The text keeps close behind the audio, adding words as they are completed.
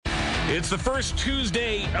It's the first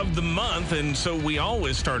Tuesday of the month, and so we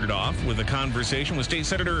always started off with a conversation with State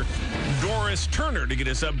Senator Doris Turner to get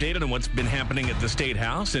us updated on what's been happening at the State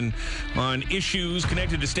House and on issues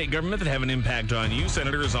connected to state government that have an impact on you.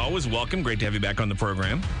 Senator, as always, welcome. Great to have you back on the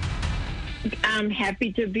program. I'm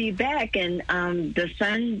happy to be back, and the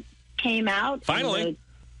sun came out. Finally. And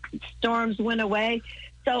the storms went away.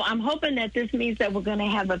 So I'm hoping that this means that we're going to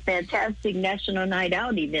have a fantastic National Night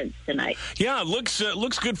Out event tonight. Yeah, it looks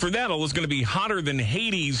good for that. Although it's going to be hotter than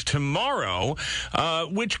Hades tomorrow,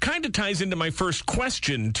 which kind of ties into my first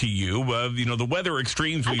question to you. The weather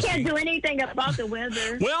extremes we see. I can't do anything about the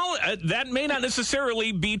weather. Well, that may not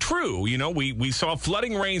necessarily be true. We saw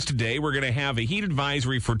flooding rains today. We're going to have a heat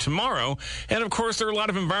advisory for tomorrow. And, of course, there are a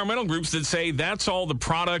lot of environmental groups that say that's all the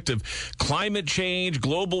product of climate change,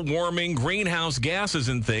 global warming, greenhouse gases,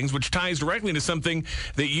 and things, which ties directly to something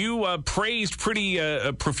that you praised pretty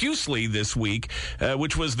profusely this week,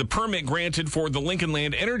 which was the permit granted for the Lincoln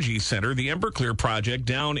Land Energy Center, the Everclear project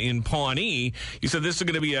down in Pawnee. You said this is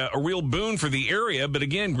going to be a real boon for the area, but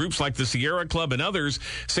again, groups like the Sierra Club and others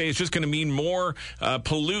say it's just going to mean more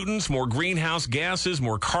pollutants, more greenhouse gases,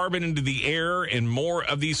 more carbon into the air, and more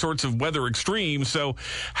of these sorts of weather extremes. So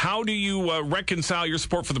how do you reconcile your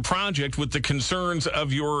support for the project with the concerns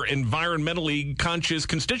of your environmentally conscious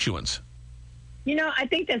constituents? I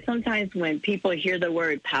think that sometimes when people hear the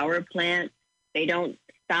word power plant, they don't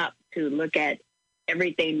stop to look at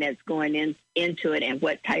everything that's going into it and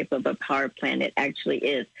what type of a power plant it actually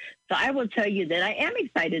is. So I will tell you that I am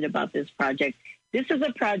excited about this project. This is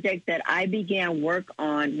a project that I began work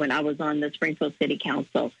on when I was on the Springfield City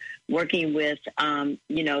Council, working with,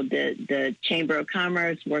 the Chamber of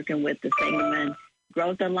Commerce, working with the Sangamon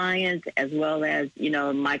Growth Alliance, as well as,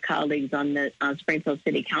 my colleagues on the Springfield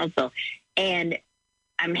City Council. And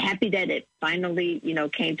I'm happy that it finally,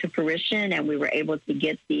 came to fruition and we were able to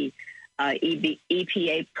get the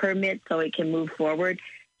EPA permit so it can move forward.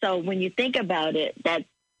 So when you think about it, that's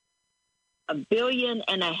 $1.5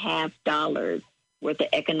 billion worth of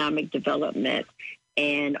economic development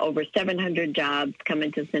and over 700 jobs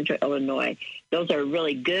coming to Central Illinois. Those are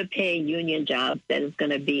really good paying union jobs that is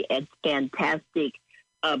going to be a fantastic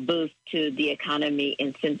boost to the economy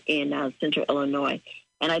in Central Illinois.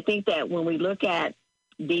 And I think that when we look at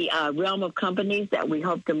the realm of companies that we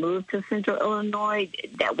hope to move to Central Illinois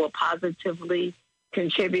that will positively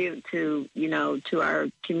contribute to our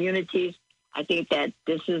communities, I think that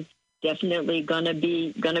this is definitely going to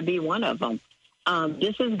be one of them.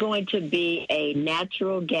 This is going to be a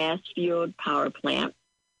natural gas fueled power plant.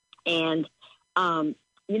 And,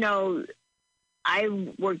 I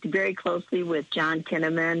worked very closely with John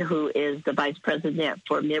Kinnaman, who is the Vice President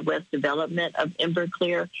for Midwest Development of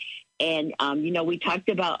Everclear. And, we talked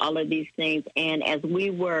about all of these things. And as we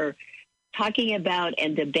were talking about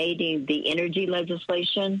and debating the energy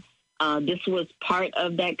legislation, this was part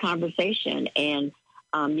of that conversation. And,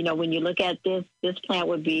 when you look at this plant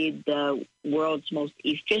would be the world's most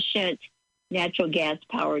efficient natural gas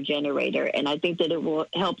power generator. And I think that it will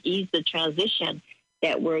help ease the transition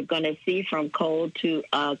that we're going to see from coal to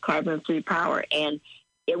carbon-free power. And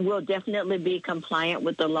it will definitely be compliant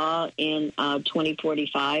with the law in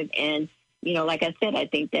 2045. And, like I said, I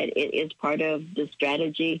think that it is part of the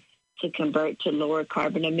strategy to convert to lower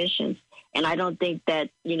carbon emissions. And I don't think that,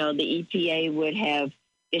 the EPA would have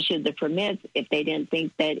issued the permits if they didn't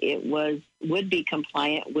think that it would be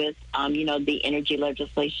compliant with, the energy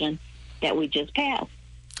legislation that we just passed.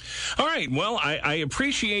 All right. Well, I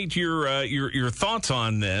appreciate your thoughts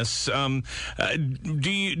on this. Do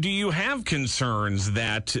you have concerns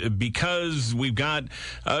that because we've got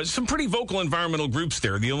some pretty vocal environmental groups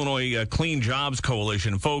there, the Illinois Clean Jobs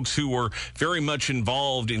Coalition, folks who were very much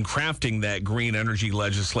involved in crafting that green energy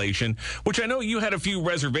legislation, which I know you had a few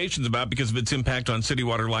reservations about because of its impact on city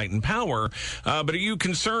water, light, and power. But are you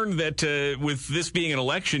concerned that with this being an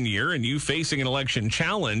election year and you facing an election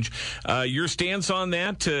challenge, your stance on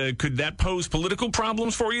that? Could that pose political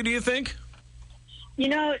problems for you, do you think?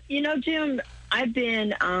 Jim, I've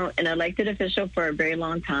been an elected official for a very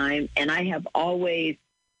long time, and I have always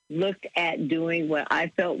looked at doing what I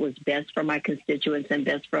felt was best for my constituents and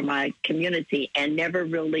best for my community, and never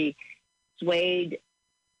really swayed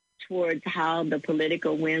towards how the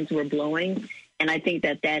political winds were blowing. And I think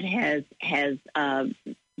that has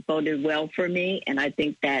boded well for me. And I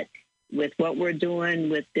think that with what we're doing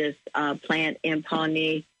with this plant in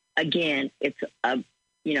Pawnee, again, it's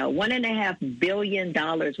 $1.5 billion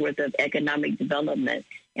worth of economic development.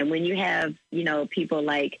 And when you have, people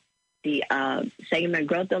like the Sangamon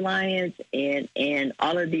Growth Alliance and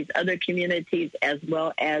all of these other communities, as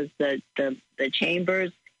well as the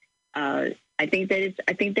chambers, I I think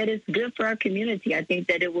that it's good for our community. I think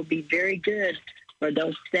that it will be very good for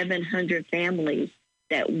those 700 families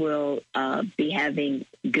that will be having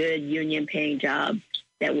good union-paying jobs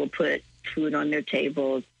that will put food on their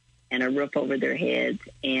tables and a roof over their heads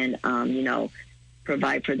and,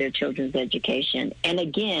 provide for their children's education. And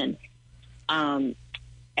again,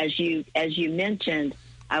 as you mentioned,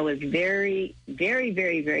 I was very, very,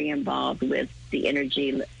 very, very involved with the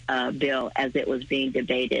energy bill as it was being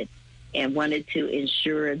debated and wanted to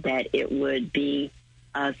ensure that it would be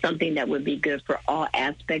something that would be good for all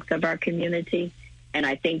aspects of our community. And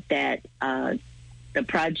I think that the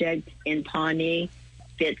project in Pawnee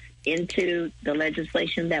fits into the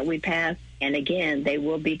legislation that we passed. And again, they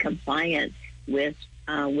will be compliant with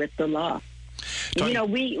the law.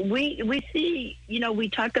 We see, we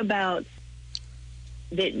talk about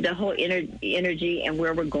the whole energy and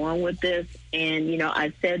where we're going with this. And,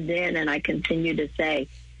 I said then, and I continue to say,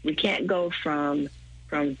 we can't go from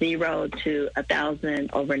 0 to 1,000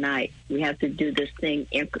 overnight. We have to do this thing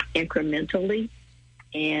incrementally.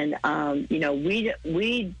 And,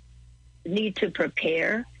 we need to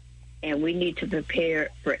prepare, and we need to prepare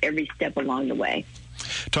for every step along the way.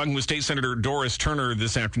 Talking with State Senator Doris Turner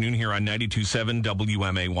this afternoon here on 92.7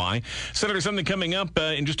 WMAY. Senator, something coming up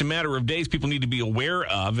in just a matter of days people need to be aware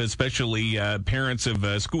of, especially parents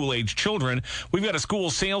of school-age children. We've got a school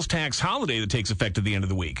sales tax holiday that takes effect at the end of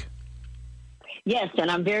the week. Yes, and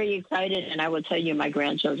I'm very excited, and I will tell you my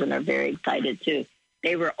grandchildren are very excited, too.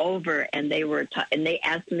 They were over, and they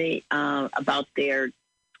asked me about their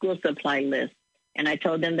school supply list. And I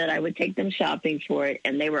told them that I would take them shopping for it,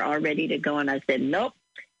 and they were all ready to go. And I said, nope,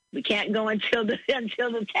 we can't go until the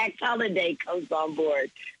tax holiday comes on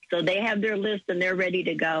board. So they have their list, and they're ready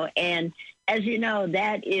to go. And as you know,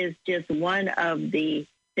 that is just one of the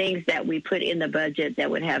things that we put in the budget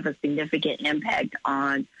that would have a significant impact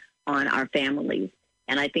on our families.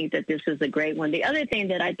 And I think that this is a great one. The other thing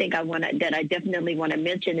that I definitely want to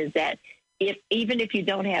mention is that even if you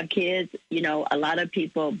don't have kids, a lot of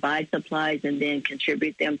people buy supplies and then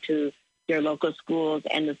contribute them to their local schools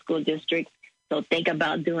and the school districts. So think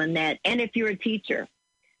about doing that. And if you're a teacher,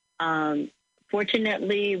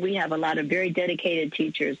 fortunately, we have a lot of very dedicated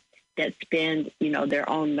teachers that spend, their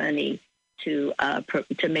own money to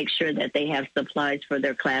make sure that they have supplies for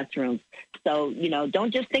their classrooms. So,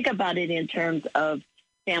 don't just think about it in terms of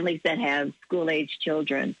families that have school-age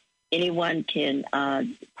children. Anyone can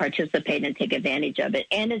participate and take advantage of it.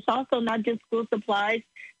 And it's also not just school supplies.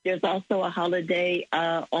 There's also a holiday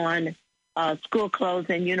on school clothes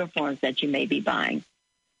and uniforms that you may be buying.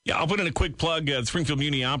 Yeah, I'll put in a quick plug. Springfield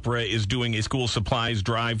Muni Opera is doing a school supplies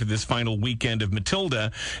drive for this final weekend of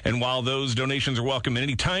Matilda. And while those donations are welcome at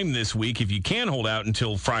any time this week, if you can hold out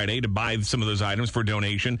until Friday to buy some of those items for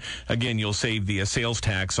donation, again, you'll save the sales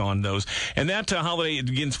tax on those. And that holiday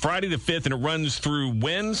begins Friday the 5th, and it runs through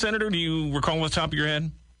when, Senator? Do you recall off the top of your head?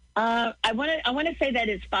 I want to say that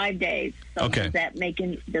it's 5 days. So okay. Does that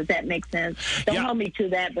make sense? Don't hold me to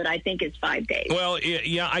that, but I think it's 5 days. Well,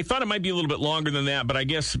 yeah, I thought it might be a little bit longer than that, but I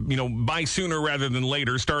guess, buy sooner rather than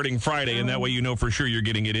later, starting Friday, and that way you know for sure you're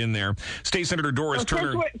getting it in there. State Senator Doris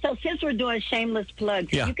Turner. Since we're doing shameless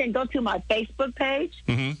plugs, you can go to my Facebook page,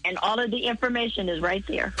 and all of the information is right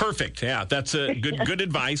there. Perfect. Yeah, that's good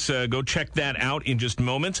advice. Go check that out in just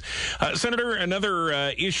moments. Senator, another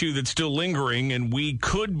issue that's still lingering, and we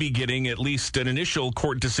could be getting at least an initial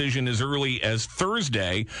court decision as early as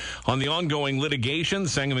Thursday on the ongoing litigation.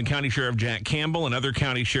 Sangamon County Sheriff Jack Campbell and other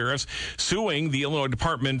county sheriffs suing the Illinois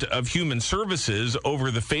Department of Human Services over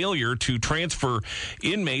the failure to transfer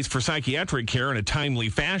inmates for psychiatric care in a timely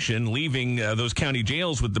fashion, leaving those county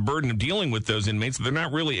jails with the burden of dealing with those inmates that they're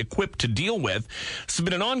not really equipped to deal with. It's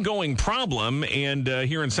been an ongoing problem, and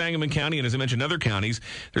here in Sangamon County, and as I mentioned, other counties,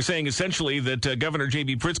 they're saying essentially that Governor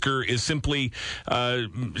J.B. Pritzker is simply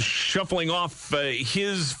shuffling off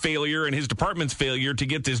his failure and his department's failure to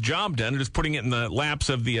get this job done and just putting it in the laps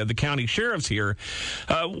of the county sheriffs here.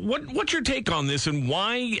 What's your take on this, and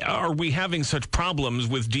why are we having such problems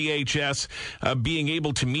with DHS being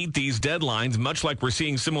able to meet these deadlines, much like we're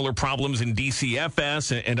seeing similar problems in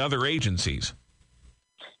DCFS and other agencies?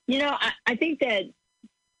 I think that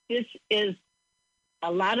this is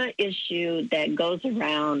a lot of issue that goes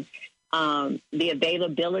around the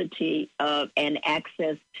availability of and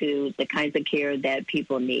access to the kinds of care that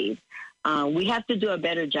people need. We have to do a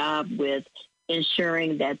better job with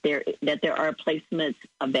ensuring that there are placements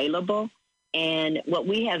available. And what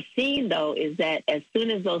we have seen, though, is that as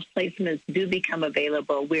soon as those placements do become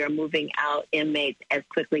available, we are moving out inmates as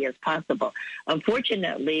quickly as possible.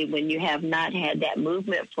 Unfortunately, when you have not had that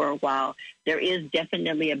movement for a while, there is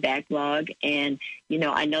definitely a backlog. And,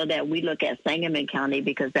 I know that we look at Sangamon County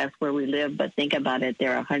because that's where we live, but think about it,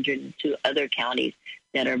 there are 102 other counties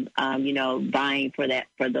that are, vying for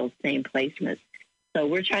those same placements. So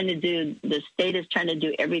the state is trying to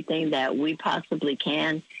do everything that we possibly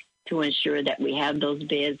can to ensure that we have those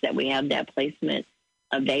bids, that we have that placement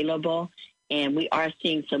available. And we are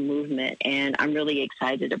seeing some movement, and I'm really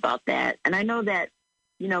excited about that. And I know that,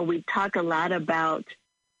 we talk a lot about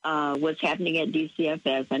what's happening at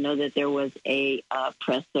DCFS. I know that there was a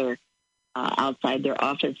presser outside their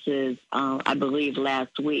offices, I believe,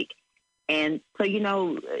 last week. And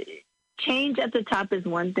so, change at the top is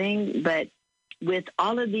one thing, but with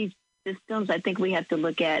all of these systems, I think we have to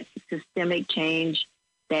look at systemic change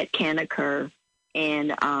that can occur.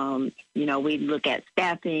 And, we look at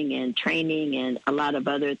staffing and training and a lot of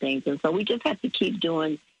other things. And so we just have to keep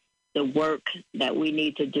doing the work that we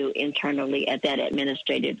need to do internally at that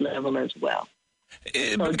administrative level as well.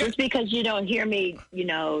 So just because you don't hear me,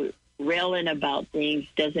 railing about things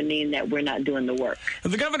doesn't mean that we're not doing the work.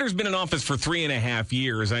 The governor's been in office for 3.5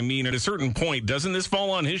 years. I mean, at a certain point, doesn't this fall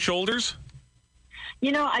on his shoulders?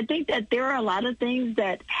 I think that there are a lot of things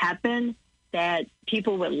that happen that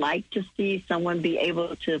people would like to see someone be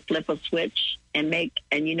able to flip a switch and make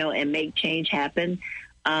change happen.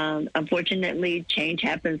 Unfortunately, change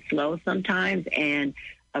happens slow sometimes, and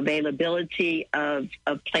availability of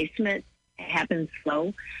placement happens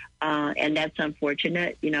slow. And that's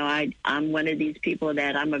unfortunate. I'm one of these people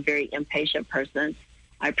that I'm a very impatient person.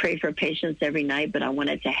 I pray for patience every night, but I want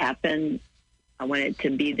it to happen. I want it to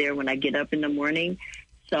be there when I get up in the morning.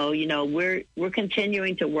 So, we're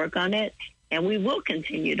continuing to work on it, and we will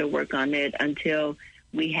continue to work on it until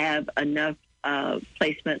we have enough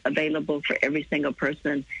placement available for every single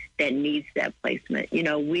person that needs that placement.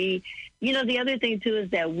 The other thing, too, is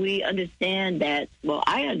that we understand that,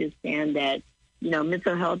 I understand that,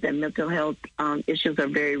 mental health and mental health issues are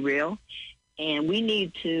very real, and we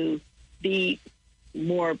need to be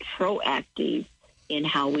more proactive in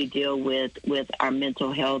how we deal with our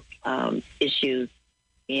mental health issues,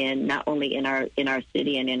 in not only in our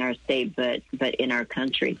city and in our state, but in our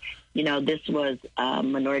country. This was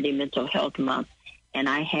Minority Mental Health Month, and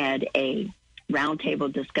I had a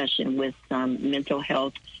roundtable discussion with some mental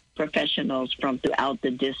health professionals from throughout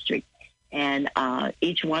the district, and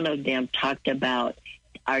each one of them talked about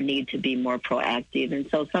our need to be more proactive. And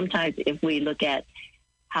so sometimes if we look at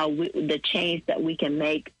the change that we can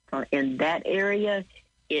make in that area,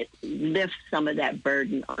 it lifts some of that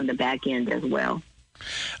burden on the back end as well.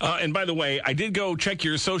 And by the way, I did go check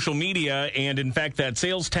your social media, and in fact, that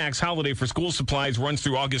sales tax holiday for school supplies runs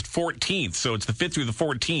through August 14th, so it's the 5th through the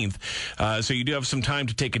 14th. So you do have some time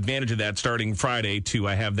to take advantage of that starting Friday to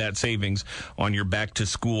have that savings on your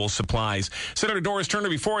back-to-school supplies. Senator Doris Turner,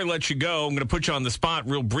 before I let you go, I'm going to put you on the spot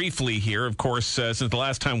real briefly here. Of course, since the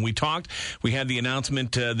last time we talked, we had the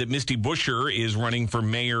announcement that Misty Buscher is running for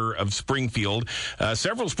mayor of Springfield.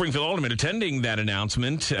 Several Springfield aldermen attending that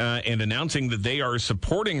announcement and announcing that they are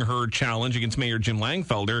supporting her challenge against Mayor Jim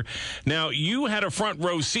Langfelder. Now, you had a front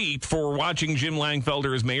row seat for watching Jim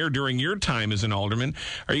Langfelder as mayor during your time as an alderman.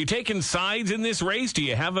 Are you taking sides in this race? Do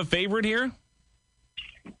you have a favorite here?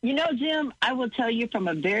 Jim, I will tell you from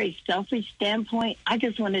a very selfish standpoint, I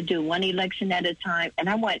just want to do one election at a time, and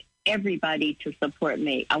I want everybody to support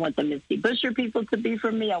me. I want the Misty Buscher people to be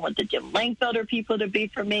for me. I want the Jim Langfelder people to be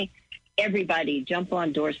for me. Everybody jump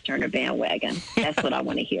on Doris Turner bandwagon. That's what I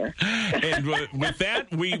want to hear. And with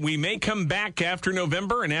that, we may come back after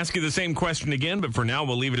November and ask you the same question again. But for now,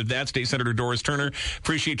 we'll leave it at that. State Senator Doris Turner,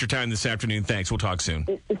 appreciate your time this afternoon. Thanks. We'll talk soon.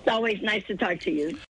 It's always nice to talk to you.